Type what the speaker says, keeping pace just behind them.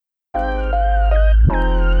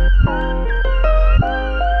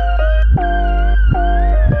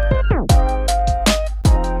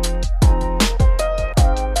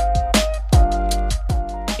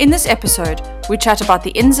In this episode, we chat about the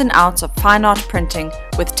ins and outs of fine art printing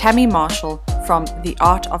with Tammy Marshall from The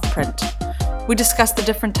Art of Print. We discuss the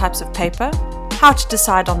different types of paper, how to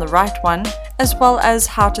decide on the right one, as well as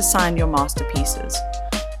how to sign your masterpieces.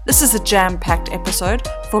 This is a jam-packed episode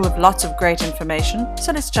full of lots of great information,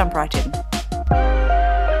 so let's jump right in.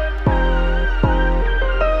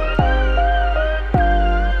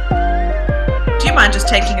 Do you mind just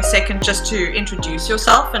taking a second just to introduce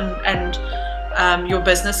yourself and your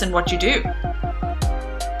business and what you do?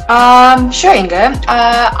 Sure, Inga.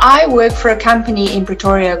 I work for a company in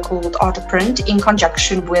Pretoria called Art of Print in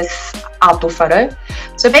conjunction with Outdoor Photo.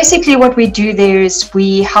 So basically what we do there is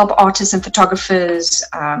we help artists and photographers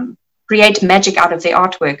create magic out of their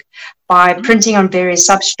artwork by printing on various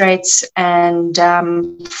substrates and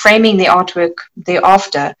framing the artwork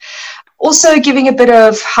thereafter. Also giving a bit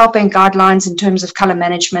of help and guidelines in terms of color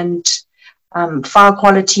management, file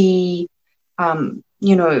quality,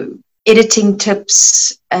 editing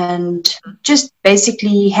tips, and just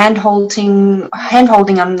basically hand-holding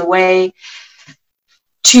on the way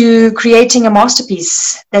to creating a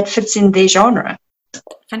masterpiece that fits in their genre.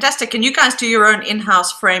 Fantastic. And you guys do your own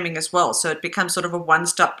in-house framing as well, so it becomes sort of a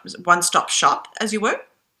one-stop shop as you work?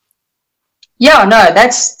 Yeah, no,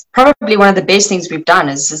 that's probably one of the best things we've done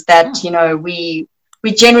is that, we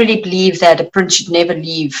generally believe that a print should never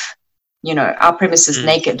leave our premises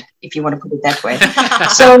naked, if you want to put it that way.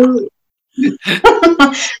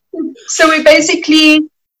 So we basically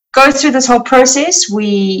go through this whole process.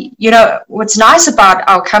 What's nice about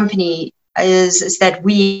our company is that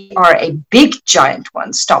we are a big, giant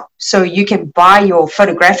one-stop. So you can buy your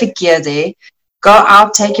photographic gear there, go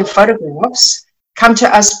out, take your photographs, come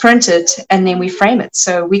to us, print it, and then we frame it.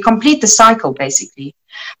 So we complete the cycle, basically.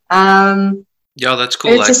 Yeah, that's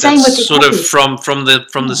cool. It's the same with the sort of from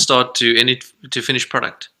the start to finished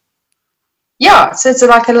product. Yeah, so it's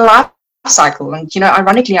like a life cycle, and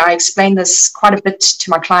ironically, I explain this quite a bit to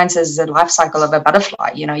my clients as the life cycle of a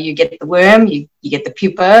butterfly. You get the worm, you get the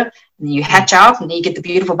pupa, and you hatch out, and then you get the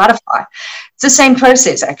beautiful butterfly. It's the same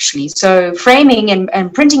process, actually. So framing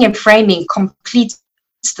and printing and framing completes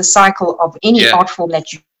the cycle of any art form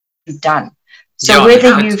that you've done. So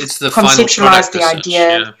whether you've conceptualized the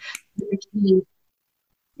idea.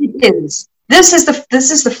 It is. This is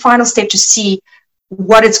the final step to see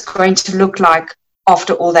what it's going to look like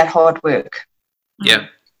after all that hard work. Yeah,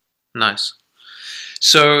 nice.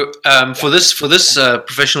 So for this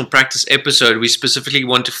professional practice episode, we specifically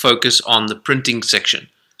want to focus on the printing section.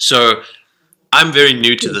 So I'm very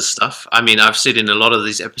new to this stuff. I mean, I've said in a lot of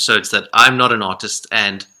these episodes that I'm not an artist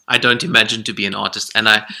and I don't imagine to be an artist, and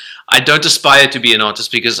I don't aspire to be an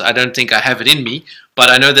artist because I don't think I have it in me, but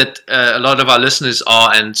I know that a lot of our listeners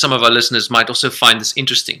are, and some of our listeners might also find this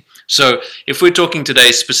interesting. So if we're talking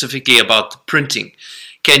today specifically about the printing,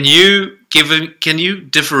 can you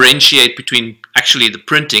differentiate between actually the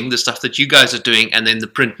printing, the stuff that you guys are doing, and then the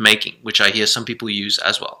print making, which I hear some people use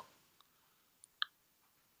as well?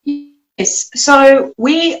 Yes, so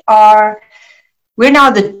we're now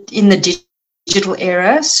in the digital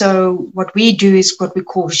era. So what we do is what we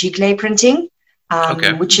call giclée printing,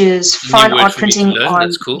 which is fine art printing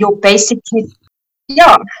on your basic.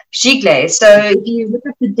 Yeah, giclée. So if you look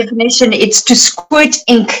at the definition, it's to squirt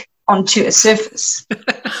ink onto a surface.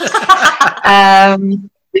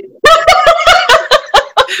 I'm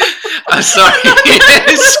sorry,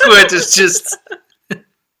 squirt is just.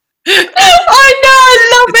 I know, I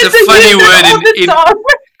love it. It's a funny word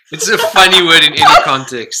it's a funny word in any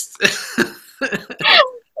context. I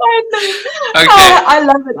know. Okay. I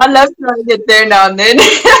love it. I love throwing it there now and then.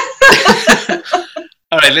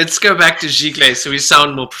 All right, let's go back to giclée so we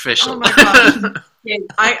sound more professional. Oh my God. Yes.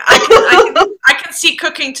 I can see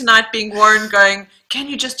cooking tonight being Warren going, can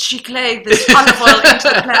you just giclée this olive oil into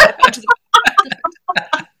the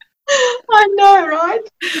I know, right?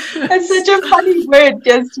 It's such a funny word.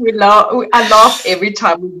 Just I laugh every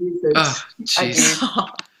time we use it. Oh, jeez.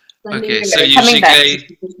 Okay, anyway, so you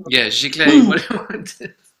giclée. Yeah, giclée. What do you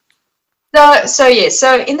want? So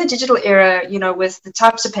in the digital era, with the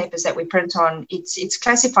types of papers that we print on, it's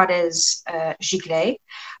classified as giclée,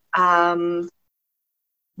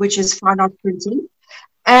 which is fine art printing.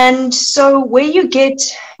 And so where you get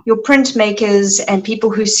your printmakers and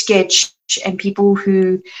people who sketch and people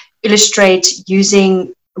who illustrate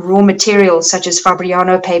using raw materials such as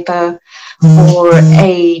Fabriano paper or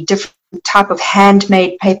a different type of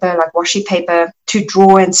handmade paper like washi paper to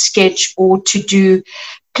draw and sketch or to do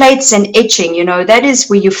plates and etching, that is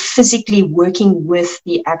where you're physically working with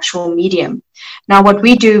the actual medium. Now what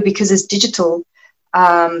we do, because it's digital,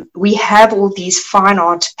 we have all these fine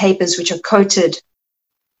art papers which are coated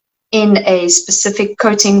in a specific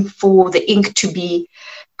coating for the ink to be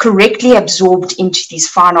correctly absorbed into these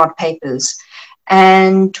fine art papers.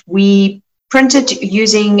 And we printed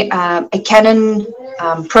using a Canon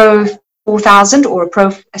Pro 4000 or a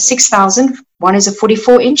Pro 6000. One is a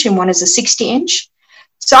 44-inch and one is a 60-inch.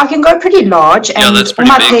 So I can go pretty large, and that's all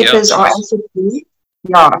pretty my big, papers yeah. are actually,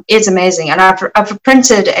 it's amazing. And I've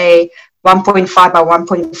printed a 1.5 by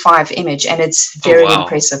 1.5 image, and it's very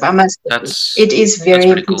impressive. I must say, it is very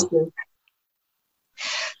impressive. Cool.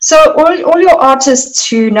 So all your artists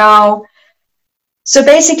who now, so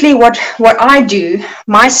basically what I do,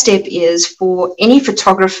 my step is for any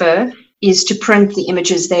photographer is to print the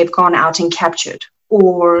images they've gone out and captured,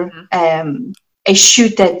 or a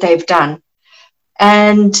shoot that they've done.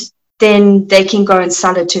 And then they can go and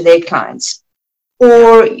sell it to their clients.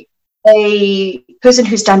 Or a person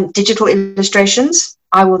who's done digital illustrations,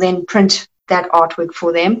 I will then print that artwork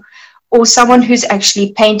for them. Or someone who's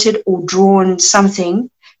actually painted or drawn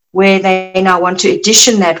something where they now want to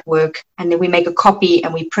edition that work, and then we make a copy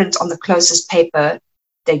and we print on the closest paper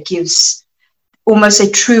that gives almost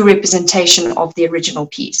a true representation of the original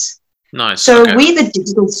piece. Nice. So we're the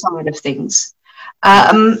digital side of things.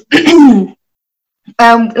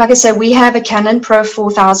 Like I said, we have a Canon Pro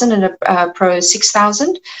 4000 and a Pro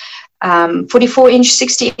 6000, 44-inch,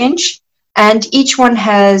 60-inch, and each one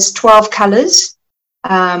has 12 colors,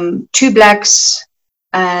 2 blacks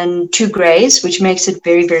and 2 grays, which makes it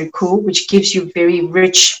very, very cool, which gives you very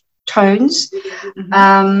rich tones.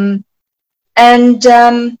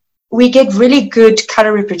 We get really good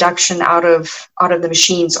color reproduction out of the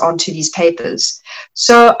machines onto these papers.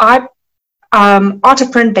 So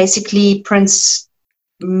Artoprint basically prints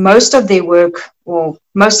most of their work, or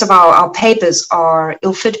most of our papers are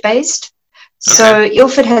Ilford based. So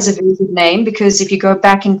Ilford has a very good name, because if you go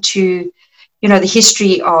back into, the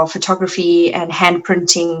history of photography and hand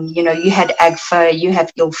printing, you had Agfa, you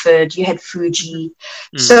have Ilford, you had Fuji.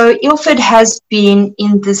 So Ilford has been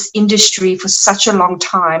in this industry for such a long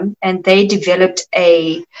time, and they developed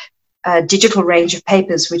a digital range of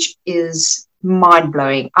papers, which is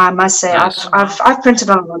mind-blowing. I must say, nice. I've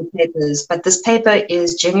printed on a lot of papers, but this paper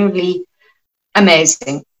is genuinely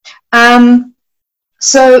amazing.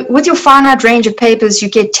 So with your fine art range of papers, you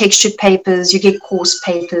get textured papers, you get coarse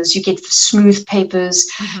papers, you get smooth papers,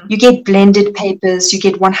 you get blended papers, you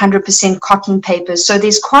get 100% cotton papers. So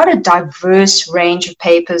there's quite a diverse range of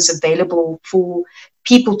papers available for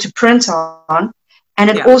people to print on, and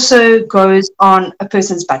it also goes on a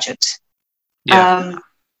person's budget.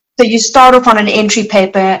 So you start off on an entry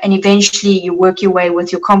paper, and eventually you work your way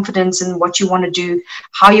with your confidence and what you want to do,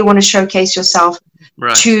 how you want to showcase yourself,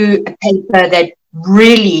 to a paper that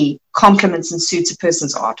really complements and suits a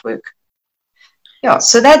person's artwork.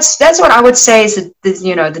 So that's what I would say is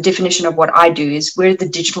the definition of what I do is we're the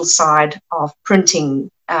digital side of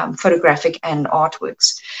printing photographic and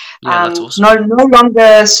artworks. That's awesome. No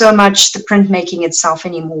longer so much the printmaking itself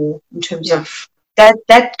anymore, in terms of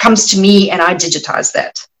that comes to me and I digitize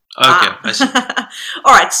that. Okay, I see.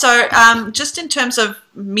 All right. So, just in terms of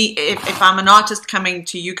me, if I'm an artist coming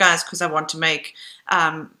to you guys because I want to make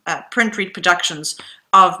print reproductions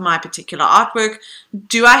of my particular artwork,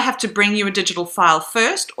 do I have to bring you a digital file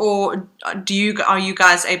first, or are you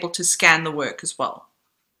guys able to scan the work as well?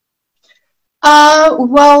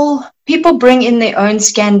 Well, people bring in their own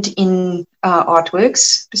scanned-in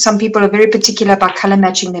artworks. Some people are very particular about color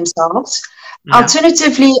matching themselves.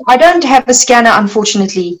 Alternatively, I don't have a scanner,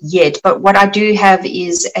 unfortunately, yet, but what I do have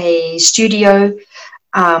is a studio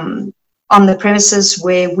on the premises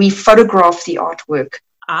where we photograph the artwork.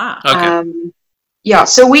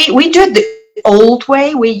 So we do it the old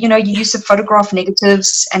way, where, you use the photograph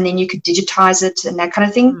negatives and then you could digitize it and that kind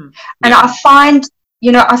of thing. And I find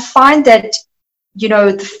that,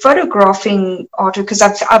 the photographing artwork, because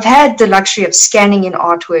I've had the luxury of scanning in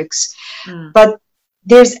artworks, but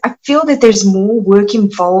I feel that there's more work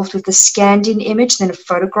involved with the scanned-in image than a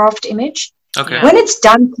photographed image. When it's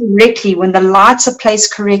done correctly, when the lights are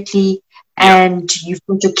placed correctly, and you've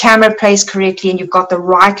got your camera placed correctly, and you've got the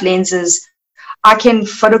right lenses, I can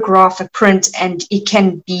photograph a print and it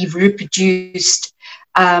can be reproduced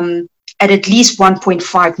at least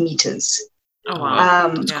 1.5 meters. Oh, wow.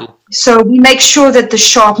 That's cool. So we make sure that the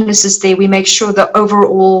sharpness is there. We make sure the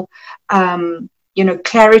overall,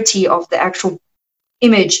 clarity of the actual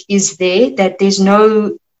image is there, that there's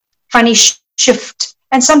no funny shift.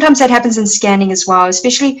 And sometimes that happens in scanning as well,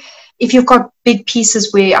 especially if you've got big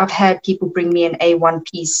pieces where I've had people bring me an A1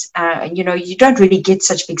 piece. You don't really get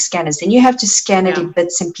such big scanners. Then you have to scan it in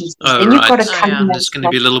bits and pieces. Then you've got to cut There's going to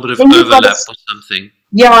be a little bit of overlap or something.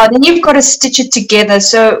 Yeah, then you've got to stitch it together.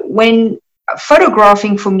 So when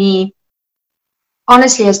photographing for me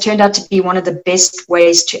honestly has turned out to be one of the best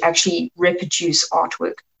ways to actually reproduce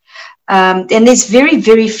artwork. And there's very,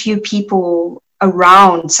 very few people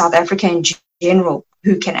around South Africa in general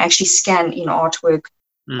who can actually scan in artwork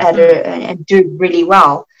and do it really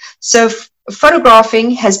well. So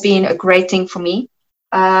photographing has been a great thing for me.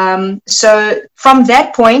 So from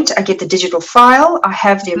that point, I get the digital file, I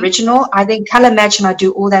have the original, I then color match and I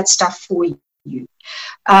do all that stuff for you.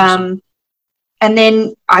 And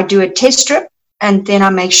then I do a test strip, and then I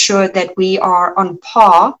make sure that we are on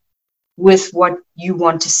par with what you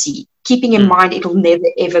want to see. Keeping in mind, it'll never,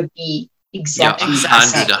 ever be exactly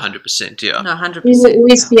 100%, yeah. No, 100%. There will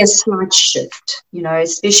always be a slight shift,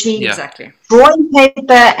 especially Exactly. drawing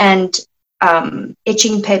paper and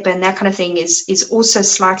etching paper and that kind of thing is also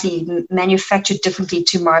slightly manufactured differently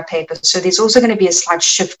to my paper. So there's also going to be a slight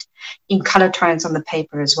shift in color tones on the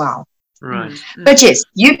paper as well. Right. But yes,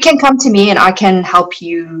 you can come to me and I can help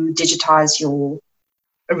you digitize your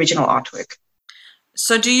original artwork.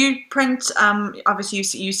 So do you print, obviously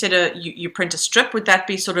you said you print a strip. Would that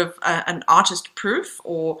be sort of an artist proof,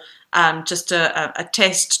 or just a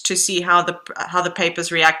test to see how the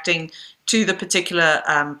paper's reacting to the particular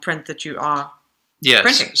print that you are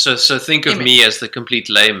printing? So think of me as the complete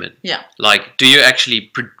layman. Yeah. Like, do you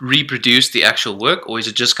actually reproduce the actual work, or is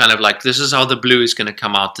it just kind of like, this is how the blue is going to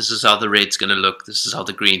come out, this is how the red's going to look, this is how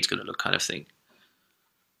the green's going to look, kind of thing?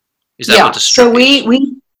 Is that what the strip is?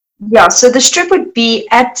 So the strip would be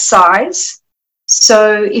at size.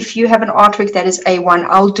 So if you have an artwork that is A1,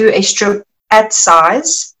 I'll do a strip at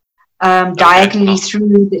size, diagonally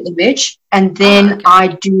through the image, and then I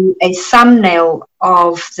do a thumbnail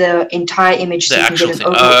of the entire image. The so actual you thing.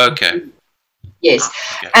 can get an Okay. Yes.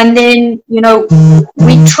 Okay. And then,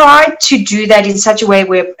 we try to do that in such a way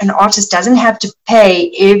where an artist doesn't have to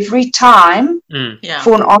pay every time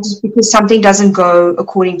for an artist because something doesn't go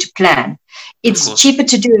according to plan. It's cheaper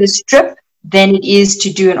to do a strip than it is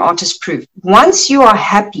to do an artist proof. Once you are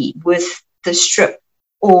happy with the strip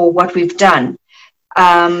or what we've done,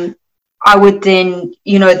 I would then,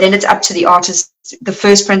 then it's up to the artist. The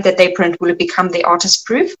first print that they print, will it become the artist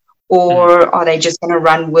proof? Or are they just going to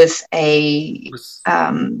run with the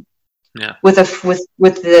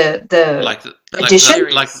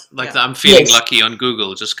edition? Like I'm feeling lucky on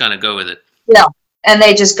Google, just kind of go with it. Yeah, and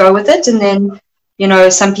they just go with it, and then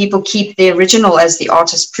some people keep the original as the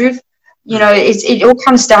artist proof. It all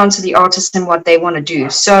comes down to the artist and what they want to do.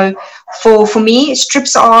 So for me,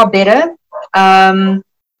 strips are better. And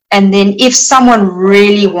then if someone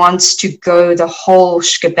really wants to go the whole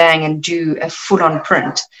shebang and do a full-on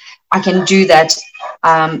print, I can do that.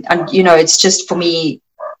 And, it's just for me,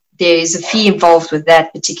 there is a fee involved with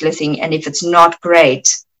that particular thing. And if it's not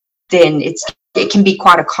great, then it can be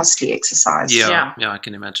quite a costly exercise. Yeah, I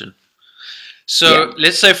can imagine. So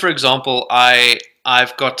let's say, for example,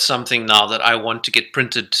 I've got something now that I want to get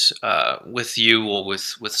printed with you or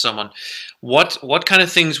with someone. What kind of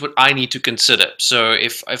things would I need to consider? So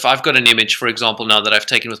if I've got an image, for example, now that I've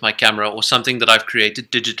taken with my camera, or something that I've created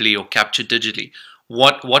digitally or captured digitally,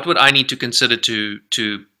 what would I need to consider to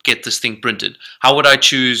get this thing printed? How would I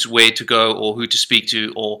choose where to go or who to speak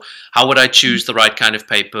to, or how would I choose the right kind of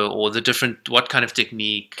paper or what kind of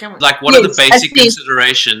technique? Like, what are the basic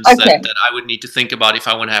considerations that I would need to think about if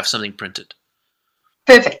I want to have something printed?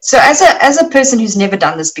 Perfect. So as a person who's never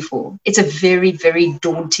done this before, it's a very, very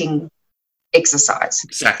daunting exercise.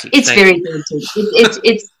 Exactly. It's very daunting.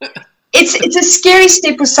 It's a scary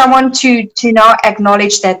step for someone to now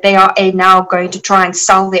acknowledge that they are now going to try and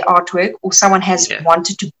sell their artwork, or someone has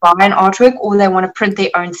wanted to buy an artwork, or they want to print their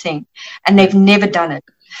own thing and they've never done it.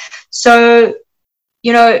 So,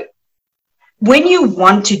 when you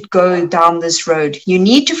want to go down this road, you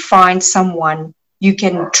need to find someone you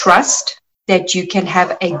can trust, that you can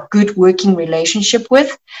have a good working relationship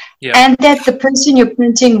with, and that the person you're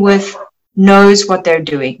printing with knows what they're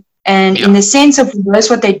doing. And in the sense of knows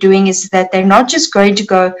what they're doing is that they're not just going to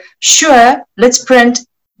go, sure, let's print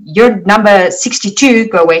your number 62,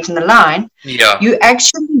 go wait in the line. Yeah. You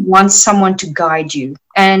actually want someone to guide you.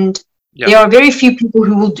 And there are very few people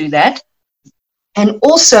who will do that. And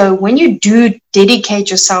also, when you do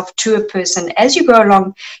dedicate yourself to a person, as you go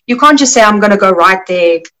along, you can't just say, I'm going to go right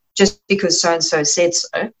there just because so-and-so said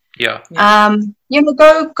so. Yeah.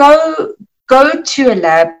 Go to a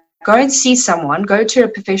lab, go and see someone, go to a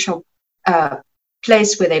professional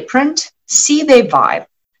place where they print, see their vibe.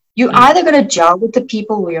 You're either going to gel with the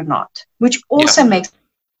people or you're not, which also makes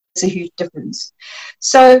a huge difference.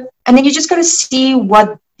 So, and then you're just going to see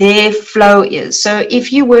what their flow is. So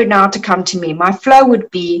if you were now to come to me, my flow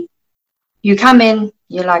would be, you come in,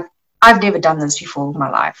 you're like, I've never done this before in my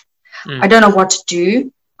life. I don't know what to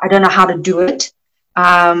do, I don't know how to do it,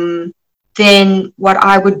 then what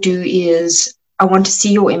I would do is I want to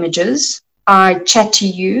see your images. I chat to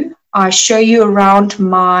you. I show you around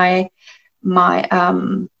my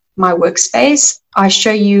workspace. I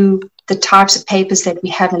show you the types of papers that we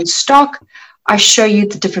have in stock. I show you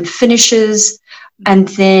the different finishes, and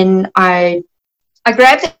then I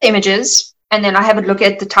grab the images, and then I have a look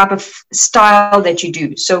at the type of style that you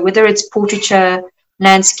do. So whether it's portraiture,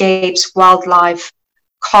 landscapes, wildlife,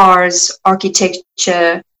 cars,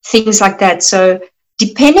 architecture, things like that. So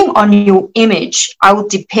depending on your image, I will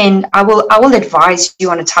advise you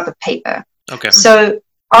on a type of paper. Okay. So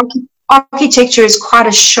architecture is quite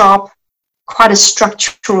a sharp, quite a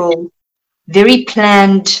structural, very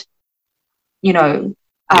planned,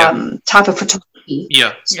 type of photography.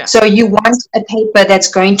 Yeah. So you want a paper that's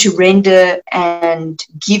going to render and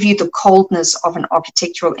give you the coldness of an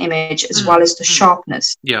architectural image as well as the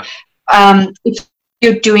sharpness. Yeah. If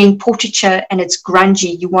you're doing portraiture and it's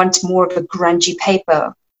grungy, you want more of a grungy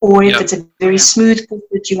paper. Or if it's a very smooth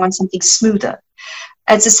portrait, you want something smoother.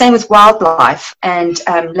 It's the same with wildlife and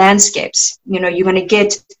landscapes. You're going to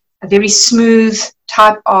get a very smooth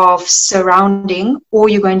type of surrounding, or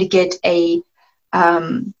you're going to get a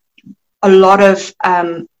lot of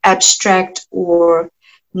abstract or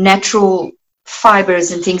natural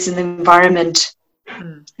fibers and things in the environment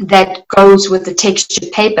that goes with the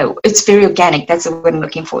textured paper. It's very organic. That's what I'm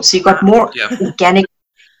looking for. So you've got more organic,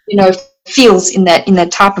 feels in that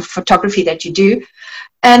type of photography that you do.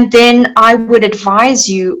 And then I would advise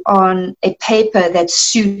you on a paper that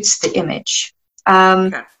suits the image.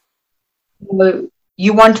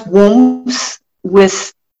 You want warmth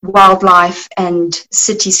with wildlife and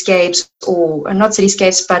cityscapes, or not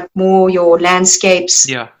cityscapes, but more your landscapes.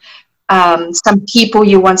 Yeah. Some people,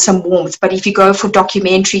 you want some warmth, but if you go for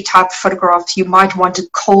documentary type photographs, you might want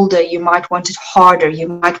it colder, you might want it harder, you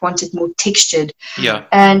might want it more textured. Yeah.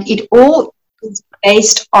 And it all is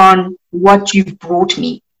based on what you've brought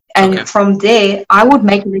me. And from there, I would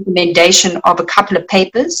make a recommendation of a couple of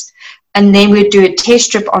papers, and then we'd do a test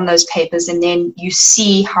strip on those papers, and then you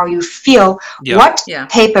see how you feel, what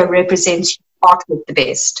paper represents your artwork the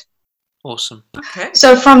best. Awesome. Okay.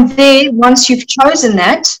 So from there, once you've chosen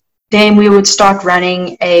that, then we would start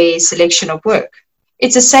running a selection of work.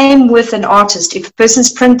 It's the same with an artist. If a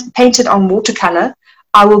person's painted on watercolor,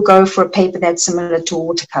 I will go for a paper that's similar to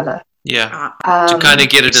watercolor. Yeah, to kind of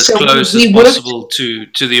get it as close as possible to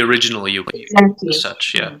the original you as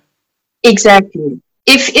such. Yeah, exactly.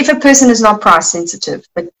 If a person is not price sensitive,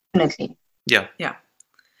 but definitely. Yeah.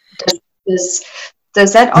 Does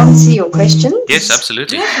that answer your question? Yes,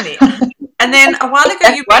 absolutely. Definitely. And then a while ago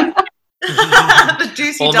you went the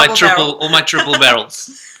juicy all my triple barrels.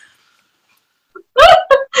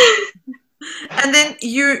 And then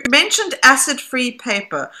you mentioned acid-free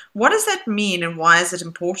paper. What does that mean, and why is it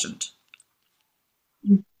important?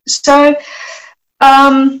 So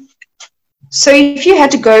if you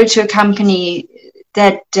had to go to a company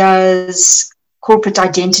that does corporate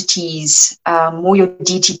identities, more your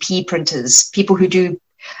DTP printers, people who do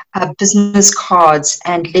business cards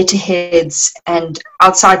and letterheads and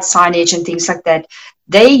outside signage and things like that,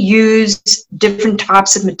 they use different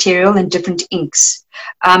types of material and different inks.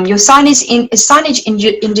 Your signage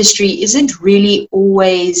industry isn't really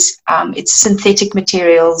always, it's synthetic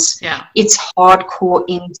materials. Yeah. It's hardcore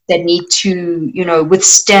inks that need to,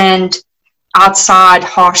 withstand outside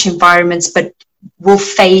harsh environments, but will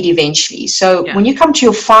fade eventually. So when you come to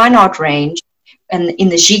your fine art range and in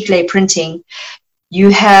the Giclée printing, you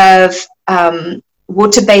have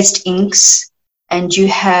water-based inks, and you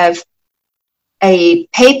have a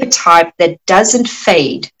paper type that doesn't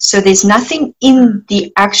fade. So there's nothing in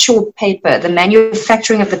the actual paper, the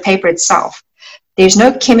manufacturing of the paper itself. There's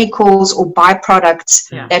no chemicals or byproducts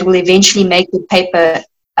that will eventually make the paper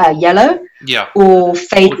yellow or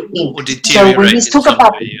fade the ink. Or deteriorate. So when we talk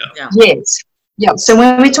about so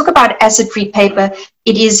when we talk about acid-free paper,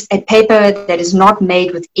 it is a paper that is not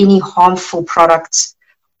made with any harmful products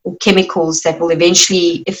or chemicals that will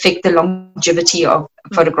eventually affect the longevity of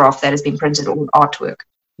a photograph that has been printed or artwork.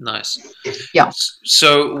 Nice. Yeah.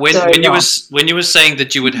 So when you were saying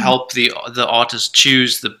that you would help the artist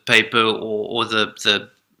choose the paper or the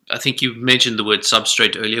I think you mentioned the word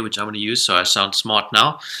substrate earlier, which I'm going to use, so I sound smart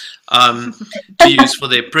now, to use for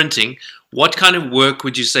their printing. What kind of work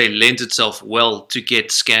would you say lends itself well to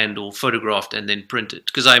get scanned or photographed and then printed?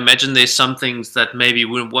 Because I imagine there's some things that maybe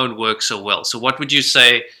won't work so well. So what would you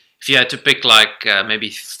say if you had to pick maybe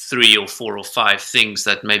 3 or 4 or 5 things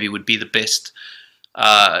that maybe would be the best?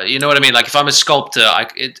 You know what I mean? Like if I'm a sculptor,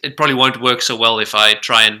 it probably won't work so well if I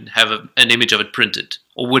try and have an image of it printed.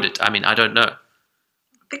 or would it? I mean, I don't know.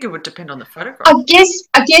 I think it would depend on the photograph. I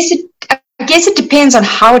guess it depends on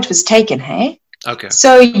how it was taken, hey? Okay.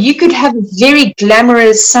 So you could have a very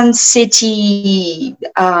glamorous sunsetty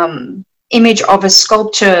image of a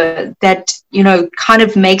sculpture that, you know, kind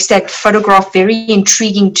of makes that photograph very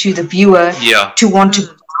intriguing to the viewer to want to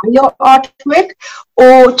buy your artwork,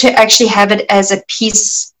 or to actually have it as a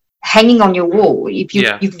piece hanging on your wall. If you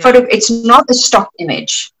it's not a stock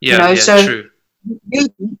image, you know. So true.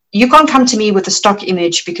 You can't come to me with a stock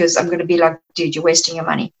image, because I'm going to be like, dude, you're wasting your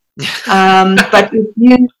money. But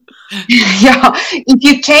if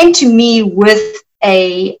you came to me with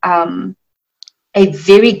a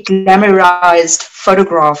very glamorized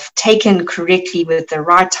photograph taken correctly with the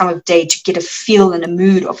right time of day to get a feel and a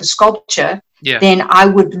mood of a sculpture, then I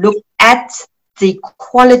would look at the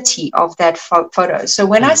quality of that photo. So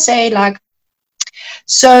when I say, like,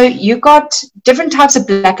 so you got different types of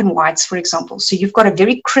black and whites, for example. So you've got a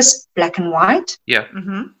very crisp black and white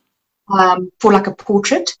for like a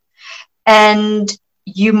portrait, and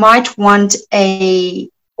you might want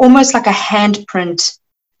almost like a handprint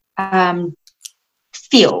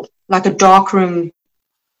feel, like a darkroom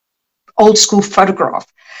old school photograph.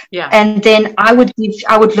 And then I would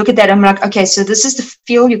look at that and I'm like, okay, so this is the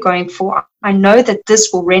feel you're going for. I know that this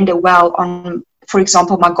will render well on, for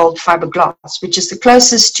example, my gold fiber glass, which is the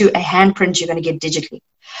closest to a handprint you're going to get digitally.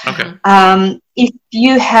 Okay. If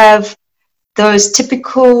you have those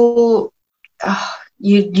typical,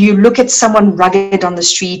 you look at someone rugged on the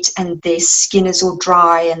street and their skin is all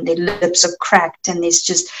dry and their lips are cracked and there's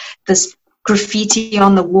just this graffiti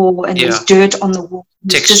on the wall and there's dirt on the wall.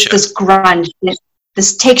 There's just this grunge,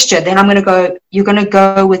 this texture. Then you're going to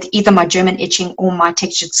go with either my German etching or my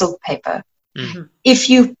textured silk paper. Mm-hmm. If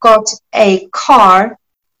you've got a car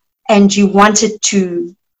and you want it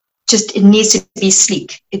to it needs to be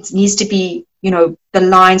sleek. It needs to be, you know, the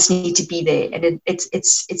lines need to be there. And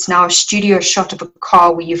it's now a studio shot of a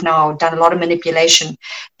car where you've now done a lot of manipulation.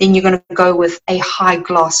 Then you're going to go with a high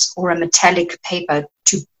gloss or a metallic paper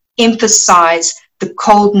to emphasize the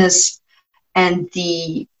coldness and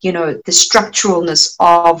the, you know, the structuralness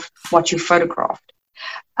of what you photographed.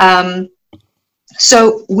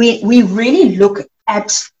 So we really look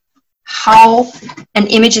at how an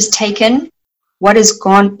image is taken, what has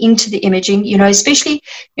gone into the imaging, you know, especially,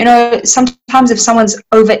 you know, sometimes if someone's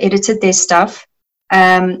over edited their stuff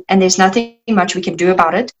and there's nothing much we can do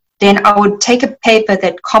about it, then I would take a paper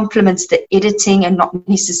that complements the editing and not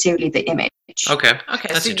necessarily the image. Okay,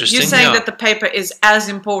 that's so interesting. You're saying that the paper is as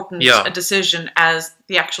important a decision as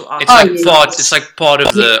the actual art. It's like part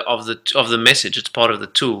of the message. It's part of the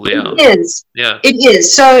tool. Yeah, it is. Yeah, it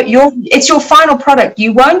is. So it's your final product.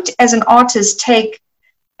 You won't, as an artist, take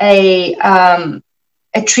a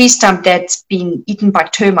tree stump that's been eaten by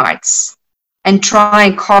termites and try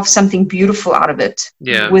and carve something beautiful out of it.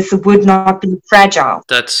 Yeah, with the wood not being fragile.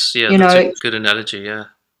 That's a good analogy. Yeah.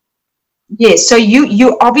 Yes, so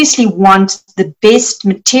you obviously want the best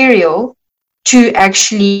material to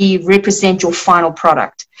actually represent your final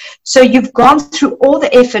product. So you've gone through all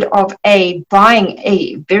the effort of buying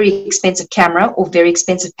a very expensive camera or very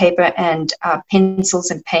expensive paper and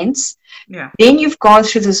pencils and paints. Yeah. Then you've gone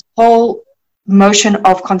through this whole motion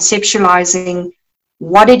of conceptualizing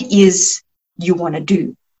what it is you want to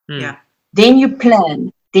do. Yeah. Then you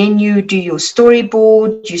plan. Then you do your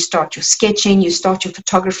storyboard, you start your sketching, you start your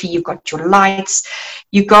photography, you've got your lights,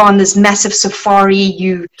 you go on this massive safari,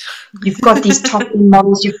 you've got these top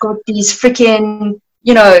models, you've got these freaking,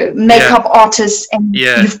 you know, makeup artists, and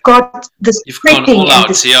you've got this prepping and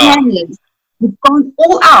this planning. You've gone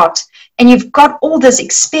all out, and you've got all this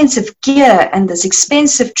expensive gear and this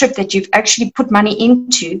expensive trip that you've actually put money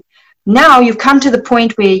into. Now you've come to the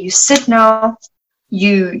point where you sit now,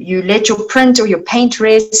 you let your print or your paint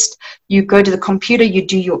rest, you go to the computer, you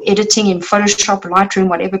do your editing in Photoshop, Lightroom,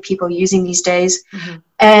 whatever people are using these days,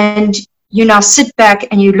 and you now sit back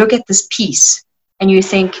and you look at this piece and you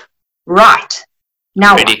think, right,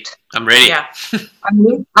 now what? I'm ready. Yeah.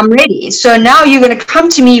 I'm ready. So now you're going to come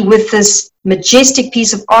to me with this majestic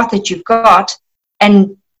piece of art that you've got,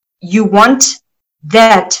 and you want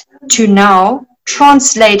that to now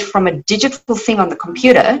translate from a digital thing on the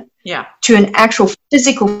computer to an actual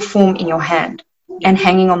physical form in your hand and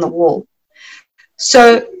hanging on the wall.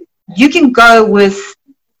 So you can go with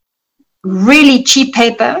really cheap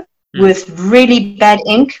paper with really bad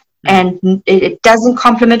ink, and it doesn't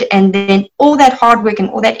complement, and then all that hard work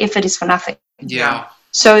and all that effort is for nothing. Yeah.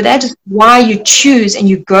 So that is why you choose and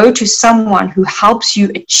you go to someone who helps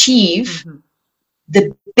you achieve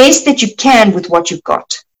the best that you can with what you've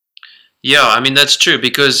got. Yeah, I mean that's true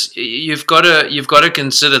because you've got to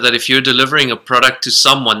consider that if you're delivering a product to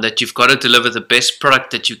someone, that you've got to deliver the best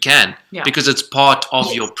product that you can Yeah. because it's part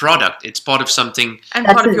of your product. It's part of something. And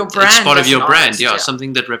That's part of it. your brand. It's part of as your an brand. artist, Yeah,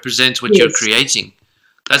 something that represents what you're Yes. creating.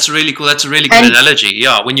 That's really cool. That's a really good And- analogy.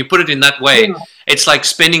 Yeah, when you put it in that way, Yeah. it's like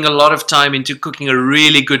spending a lot of time into cooking a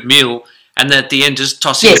really good meal, and then at the end just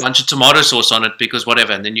tossing Yes. a bunch of tomato sauce on it because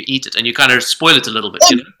whatever, and then you eat it, and you kind of spoil it a little bit.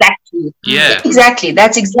 You know? Exactly. Yeah. Exactly.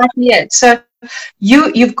 That's exactly it. So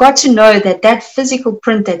you've got to know that physical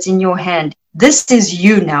print that's in your hand, this is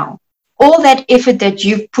you now. All that effort that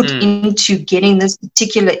you've put into getting this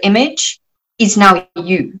particular image is now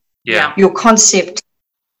you. Yeah. Your concept,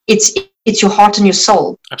 it's your heart and your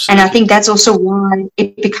soul. Absolutely. And I think that's also why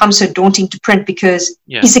it becomes so daunting to print because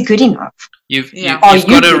Yeah. is it good enough? Are You've you got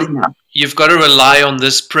good to enough? you've got to rely on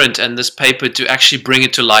this print and this paper to actually bring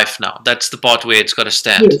it to life now. That's the part where it's got to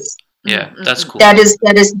stand. Yes. Yeah, that's cool. That is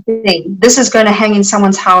the thing. This is going to hang in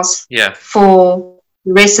someone's house Yeah. for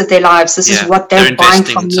the rest of their lives. This is Yeah. what they're buying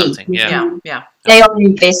investing from in me. something. Yeah. Yeah. Yeah. They are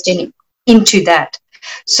investing into that.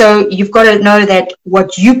 So you've got to know that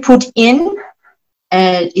what you put in,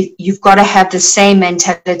 you've got to have the same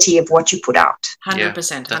mentality of what you put out.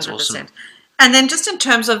 100%. that's 100%. awesome. And then just in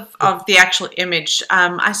terms of the actual image,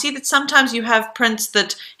 I see that sometimes you have prints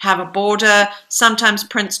that have a border, sometimes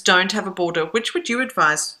prints don't have a border. Which would you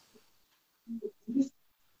advise?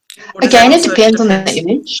 Or does that Again, it also depends on the depends?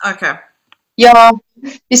 image. Okay. Yeah.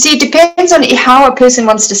 You see, it depends on how a person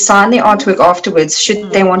wants to sign the artwork afterwards,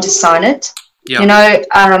 should they want to sign it. Yeah. You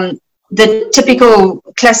know, the typical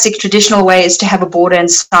classic traditional way is to have a border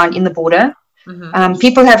and sign in the border.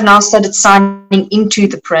 People have now started signing into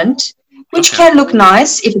the print, which Okay. can look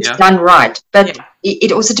nice if it's Yeah. done right, but Yeah.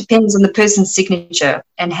 it also depends on the person's signature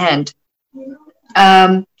and hand.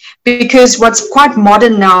 Because what's quite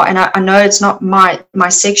modern now, and I know it's not my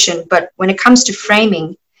section, but when it comes to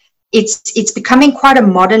framing, it's becoming quite a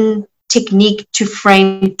modern technique to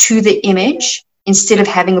frame to the image instead of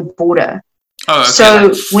having a border. Oh, okay. So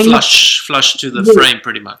like when you- flush to the Yeah. frame,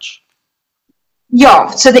 pretty much.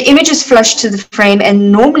 Yeah, so the image is flush to the frame,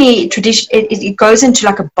 and normally it goes into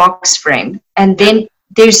like a box frame, and then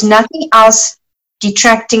there's nothing else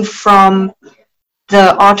detracting from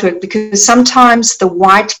the artwork because sometimes the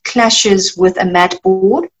white clashes with a matte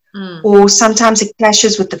board, or sometimes it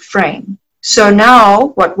clashes with the frame. So now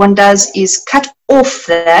what one does is cut off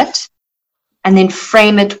that and then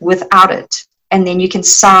frame it without it, and then you can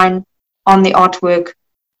sign on the artwork.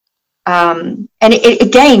 And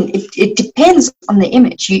it depends on the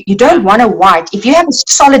image. You don't want a white. If you have a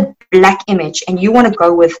solid black image and you want to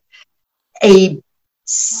go with a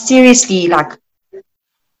seriously like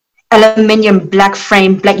aluminium black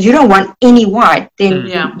frame, black, you don't want any white, then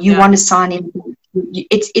you want to sign in.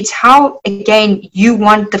 It's how, again, you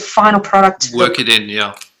want the final product to Work it in,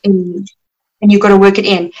 yeah. and you've got to work it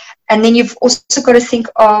in. And then you've also got to think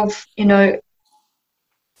of, you know,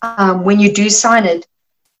 when you do sign it,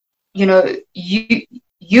 you know,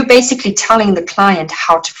 you're basically telling the client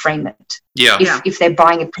how to frame it. Yeah. If they're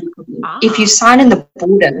buying a print from you. If you sign in the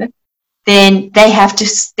border, then they have to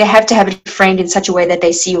have it framed in such a way that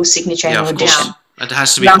they see your signature and Yeah, your of course. addition. It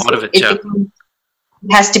has to be part of it, yeah.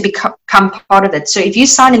 It has to become part of it. So if you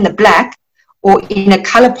sign in the black or in a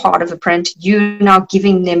color part of a print, you're now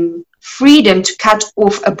giving them freedom to cut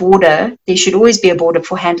off a border. There should always be a border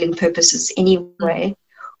for handling purposes anyway.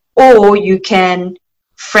 Or you can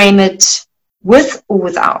frame it with or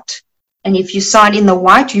without. And if you sign in the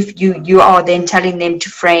white, you are then telling them to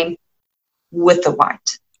frame with the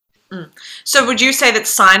white. So would you say that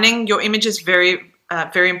signing your image is very,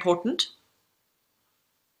 very important?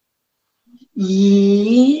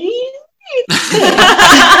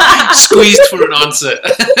 Squeezed for an answer.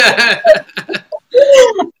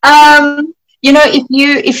 You know,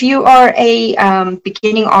 if you are a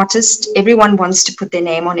beginning artist, everyone wants to put their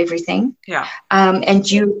name on everything. Yeah. And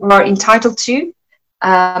you are entitled to.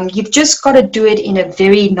 You've just got to do it in a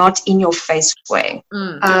very not in your face way.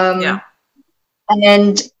 Yeah.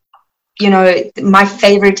 And you know, my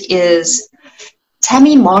favorite is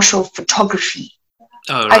Tammy Marshall Photography.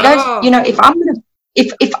 Oh, I right. don't, you know,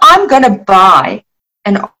 if I'm gonna buy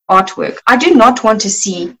an artwork, I do not want to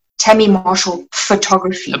see Tammy Marshall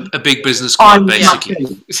Photography A big business card, on basically. my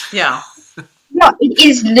phone. Yeah. No, it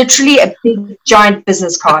is literally a big giant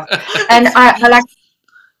business card, and I like.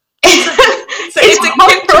 So It's you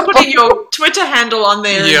have to horrible. put your Twitter handle on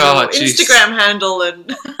there, Yeah, and your jeez. Instagram handle,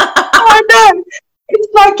 and Oh no! It's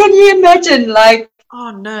like, can you imagine, like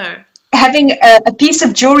oh no. having a piece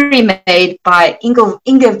of jewelry made by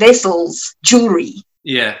Inge Wessels Jewelry?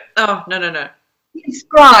 Yeah. Oh no.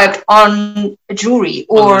 inscribed on a jewelry,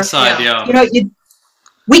 On or the side, yeah. you know,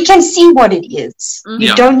 we can see what it is. You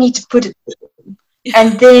Yeah. don't need to put it.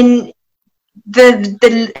 And then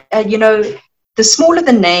the smaller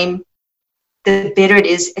the name, the better it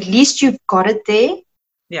is. At least you've got it there.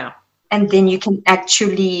 Yeah. And then you can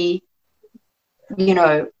actually,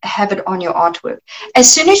 have it on your artwork.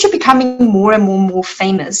 As soon as you're becoming more and more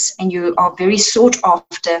famous and you are very sought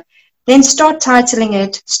after, then start titling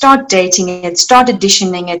it, start dating it, start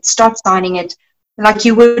editioning it, start signing it like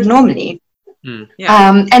you would normally.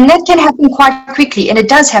 Yeah. And that can happen quite quickly, and it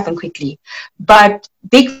does happen quickly. But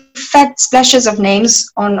big fat splashes of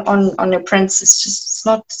names on a prints, it's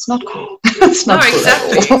not cool. It's No, not cool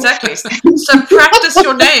at all. exactly. So practice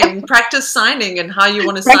your name, practice signing and how you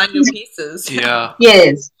want to sign your pieces. Yeah.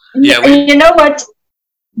 Yes. Yeah, And you know what?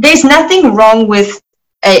 There's nothing wrong with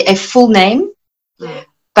a full name,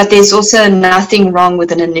 but there's also nothing wrong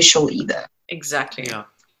with an initial either, Exactly. Yeah.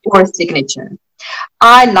 or a signature.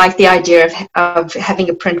 I like the idea of having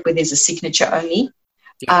a print where there's a signature only,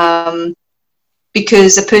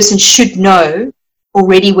 because a person should know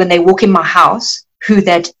already when they walk in my house who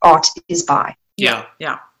that art is by. Yeah.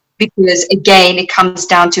 Yeah. Because again, it comes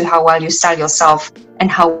down to how well you sell yourself and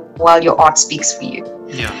how well your art speaks for you.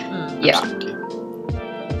 Yeah. Yeah. Absolutely.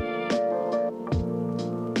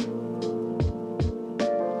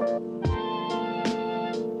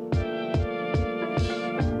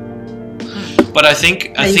 But I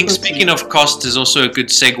think speaking of cost is also a good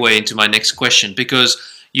segue into my next question, because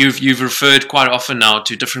you've referred quite often now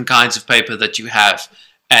to different kinds of paper that you have,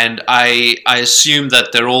 and I assume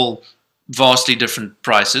that they're all vastly different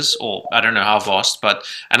prices, or I don't know how vast,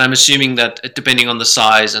 and I'm assuming that depending on the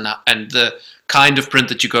size and the kind of print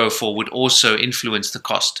that you go for would also influence the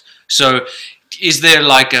cost. So is there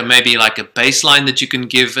maybe a baseline that you can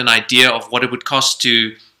give an idea of what it would cost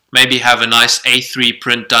to maybe have a nice A3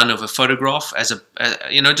 print done of a photograph as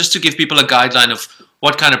just to give people a guideline of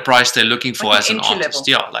what kind of price they're looking for as an artist?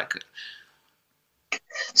 Level. Yeah,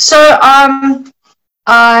 So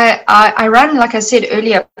I run, like I said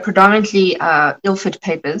earlier, predominantly Ilford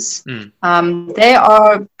papers. They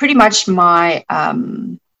are pretty much my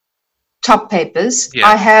top papers.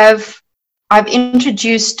 Yeah. I've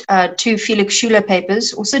introduced 2 Felix Schuler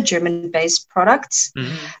papers, also German-based products.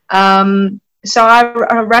 So I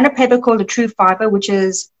run a paper called a True Fiber, which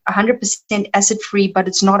is 100% acid-free, but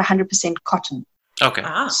it's not 100% cotton. Okay.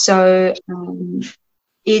 So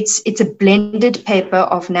it's a blended paper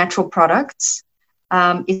of natural products.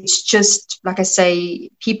 It's just, like I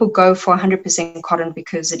say, people go for 100% cotton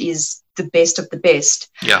because it is the best of the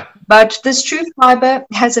best. Yeah. But this True Fiber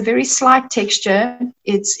has a very slight texture.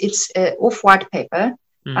 It's off-white paper.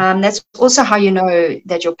 That's also how you know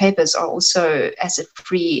that your papers are also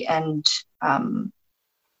acid-free and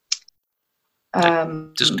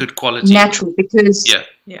just good quality, natural, because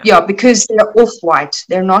because they're off-white.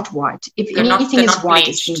 They're not white. If anything is white,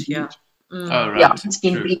 it's been bleached. Oh, right. Yeah, it's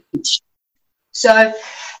been bleached. So,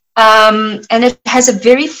 and it has a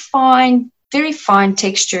very fine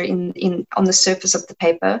texture on the surface of the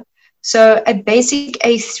paper. So a basic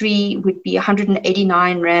A3 would be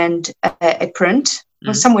 189 Rand a print,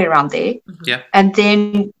 or somewhere around there. Yeah. And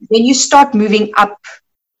then you start moving up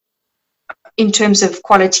in terms of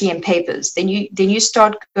quality and papers. Then you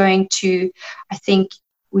start going to, I think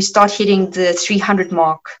we start hitting the 300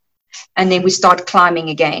 mark, and then we start climbing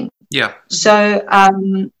again. Yeah. So a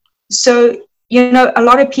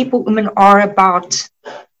lot of people, women, are about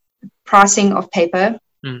pricing of paper,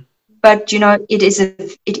 but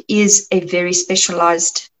it is a very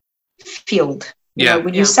specialized field.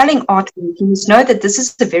 When you're selling art, you must know that this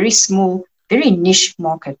is a very small, very niche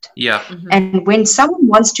market. Yeah. And when someone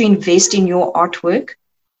wants to invest in your artwork,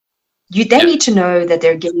 they need to know that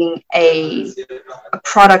they're getting a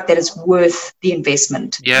product that is worth the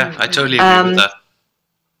investment. Yeah, I totally agree with that.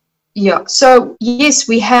 Yeah. So yes,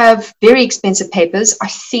 we have very expensive papers. I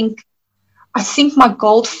think my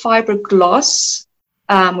gold fiber gloss,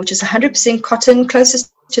 which is 100% cotton,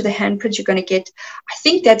 closest to the handprint you're going to get, I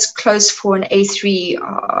think that's close for an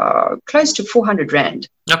A3, close to 400 Rand.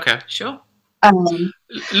 Okay. Sure.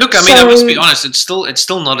 Look, I mean, I must be honest. It's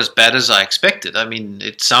still not as bad as I expected. I mean,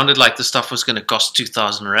 it sounded like the stuff was going to cost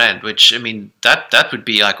 2,000 Rand, which, I mean, that would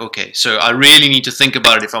be like, okay, so I really need to think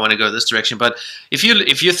about it if I want to go this direction. But if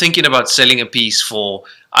you're thinking about selling a piece for,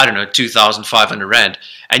 I don't know, 2,500 Rand,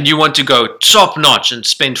 and you want to go top notch and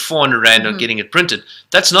spend 400 Rand on getting it printed,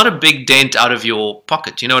 that's not a big dent out of your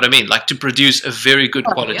pocket. You know what I mean? Like, to produce a very good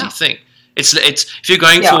quality thing. It's if you're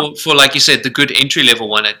going for like you said, the good entry level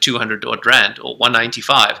one at 200 odd Rand or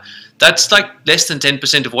 195, that's like less than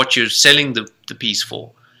 10% of what you're selling the piece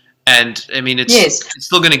for. And I mean, it's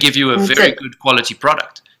still going to give you a very good quality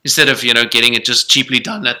product instead of, getting it just cheaply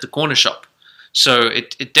done at the corner shop. So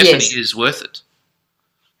it definitely is worth it.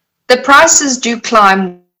 The prices do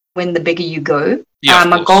climb when the bigger you go. Yeah,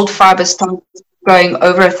 my gold fiber starts going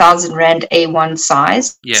over 1,000 Rand A1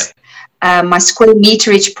 size. Yeah. My square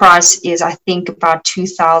meterage price is, I think, about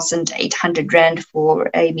 2,800 Rand for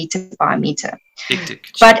a meter by meter. Hectic.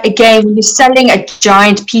 But again, when you're selling a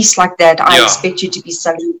giant piece like that, I expect you to be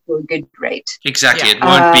selling for a good rate. Exactly. It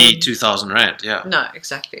won't be 2,000 Rand. Yeah. No,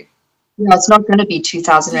 exactly. No, it's not going to be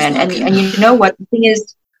 2,000 Rand. And you know what? The thing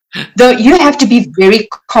is, though, you have to be very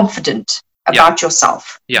confident about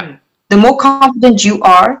yourself. Yeah. The more confident you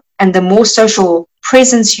are, and the more social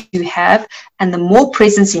presence you have, and the more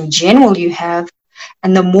presence in general you have,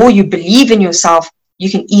 and the more you believe in yourself, you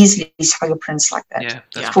can easily sell your prints like that. Yeah,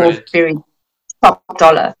 that's for brilliant. Very top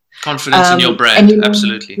dollar. Confidence in your brand,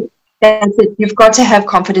 absolutely. That's it. You've got to have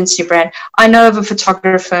confidence in your brand. I know of a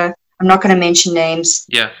photographer. I'm not going to mention names.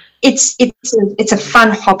 Yeah. It's a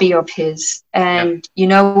fun hobby of his, and you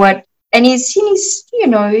know what? And he's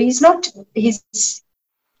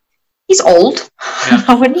old. Yeah.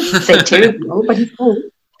 I wouldn't say terribly old, but he's old.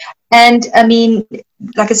 And I mean,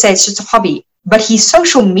 like I say, it's just a hobby. But his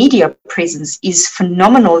social media presence is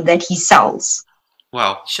phenomenal that he sells.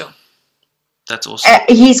 Wow. Sure. That's awesome.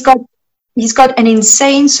 He's got an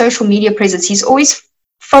insane social media presence. He's always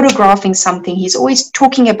photographing something. He's always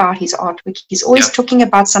talking about his artwork. He's always talking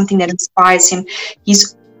about something that inspires him.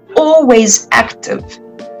 He's always active.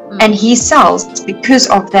 And he sells because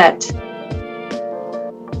of that.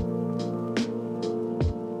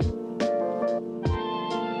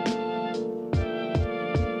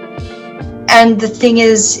 And the thing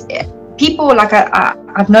is, people, like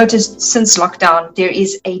I've noticed since lockdown, there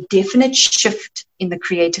is a definite shift in the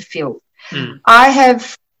creative field. I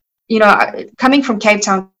have, coming from Cape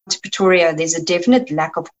Town to Pretoria, there's a definite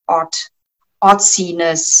lack of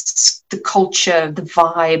artsiness, the culture, the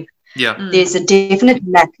vibe. Yeah. There's a definite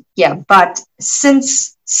lack. Yeah. But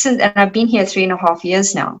since, and I've been here 3.5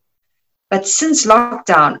 years now, but since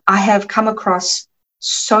lockdown, I have come across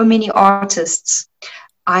so many artists.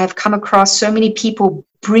 I have come across so many people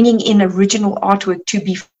bringing in original artwork to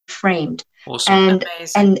be framed. Awesome.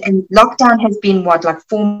 And lockdown has been what, like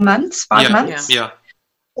 4 months, 5 months? Yeah.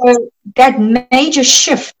 So that major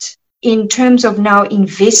shift in terms of now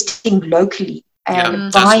investing locally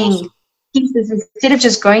and buying pieces instead of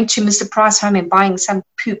just going to Mr. Price Home and buying some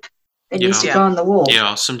poop that needs to go on the wall.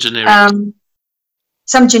 Yeah, some generic.